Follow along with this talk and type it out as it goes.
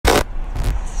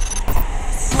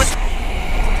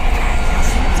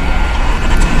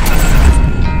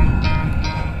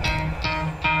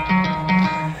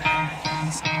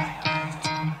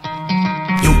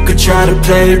try to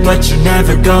play, but you're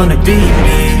never gonna beat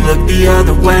me. Look the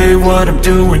other way, what I'm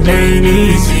doing ain't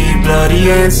easy. Bloody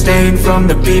hands stained from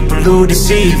the people who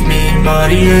deceive me.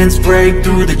 Muddy hands break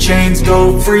through the chains,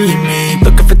 go free me.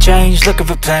 Looking for change, looking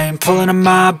for pain, pulling a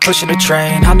mob, pushing a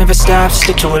train. I'll never stop,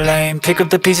 stick to a lane, pick up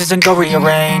the pieces and go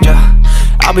rearrange.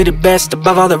 I'll be the best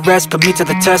above all the rest, put me to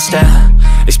the test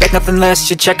and expect nothing less,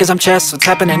 you check as I'm chess, what's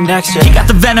happening next, yeah. He got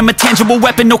the venom, a tangible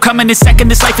weapon, no coming in second.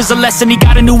 This life is a lesson, he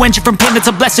got a new engine from pain, it's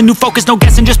a blessing. New focus, no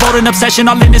guessing, just bold and obsession,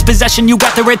 all in his possession. You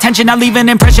got their attention, I'll leave an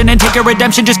impression and take your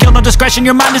redemption. Just kill, no discretion,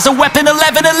 your mind is a weapon.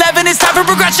 11-11, it's time for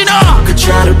progression, You could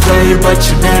try to play, but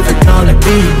you're never gonna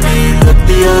beat me. Look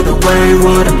the other way,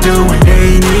 what I'm doing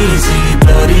ain't easy.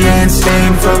 Bloody hands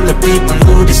stained from the people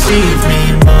who deceive me.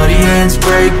 Muddy hands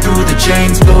break through the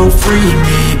chains, go free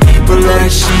me. People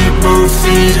like sheep move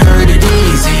feet, hurt it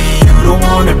easy. You don't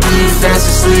wanna be fast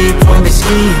asleep when they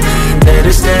scheming.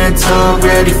 Better stand tall,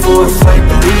 ready for a fight,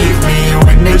 believe me.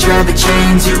 When they try the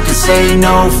chains, you can say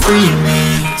no, free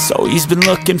me. So he's been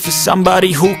looking for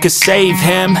somebody who could save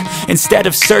him, instead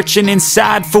of searching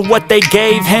inside for what they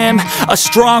gave him. A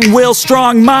strong will,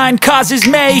 strong mind causes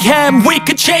mayhem. We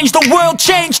could change the world,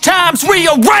 change times,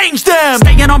 rearrange them.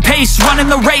 Staying on pace, running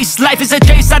the race. Life is a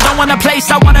chase, I don't want a place,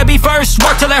 I wanna be first.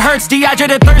 Work till it hurts,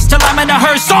 dehydrated thirst till I'm in a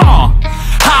hearse.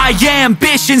 High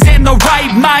ambitions in the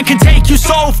right mind can take you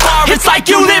so far. It's like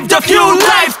you lived a few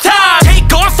lifetimes. Take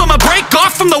off from a break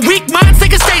off from the weak minds, they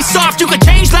can stay soft. You can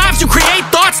change lives, you create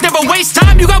thoughts, never waste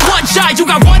time. You got one shot, you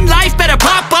got one life, better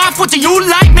pop off. What do you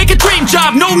like? Make a dream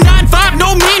job. No 9-5,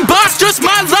 no mean boss, just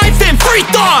my life and free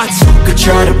thoughts. You could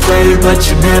try to play, but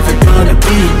you're never gonna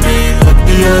beat me. Look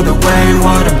the other way,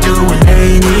 what I'm doing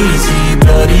ain't easy.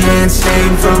 Bloody hands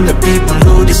stained from the people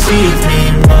who deceive me.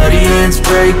 Muddy hands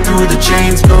break through the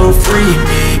chains, go free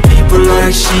me. People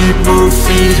like sheep move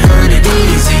feet, hurt it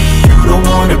easy. You don't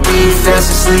wanna be fast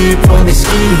asleep when they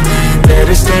scheming.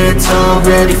 Better stand tall,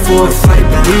 ready for a fight,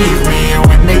 believe me.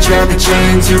 When they try the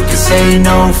chains, you can say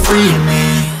no, free me.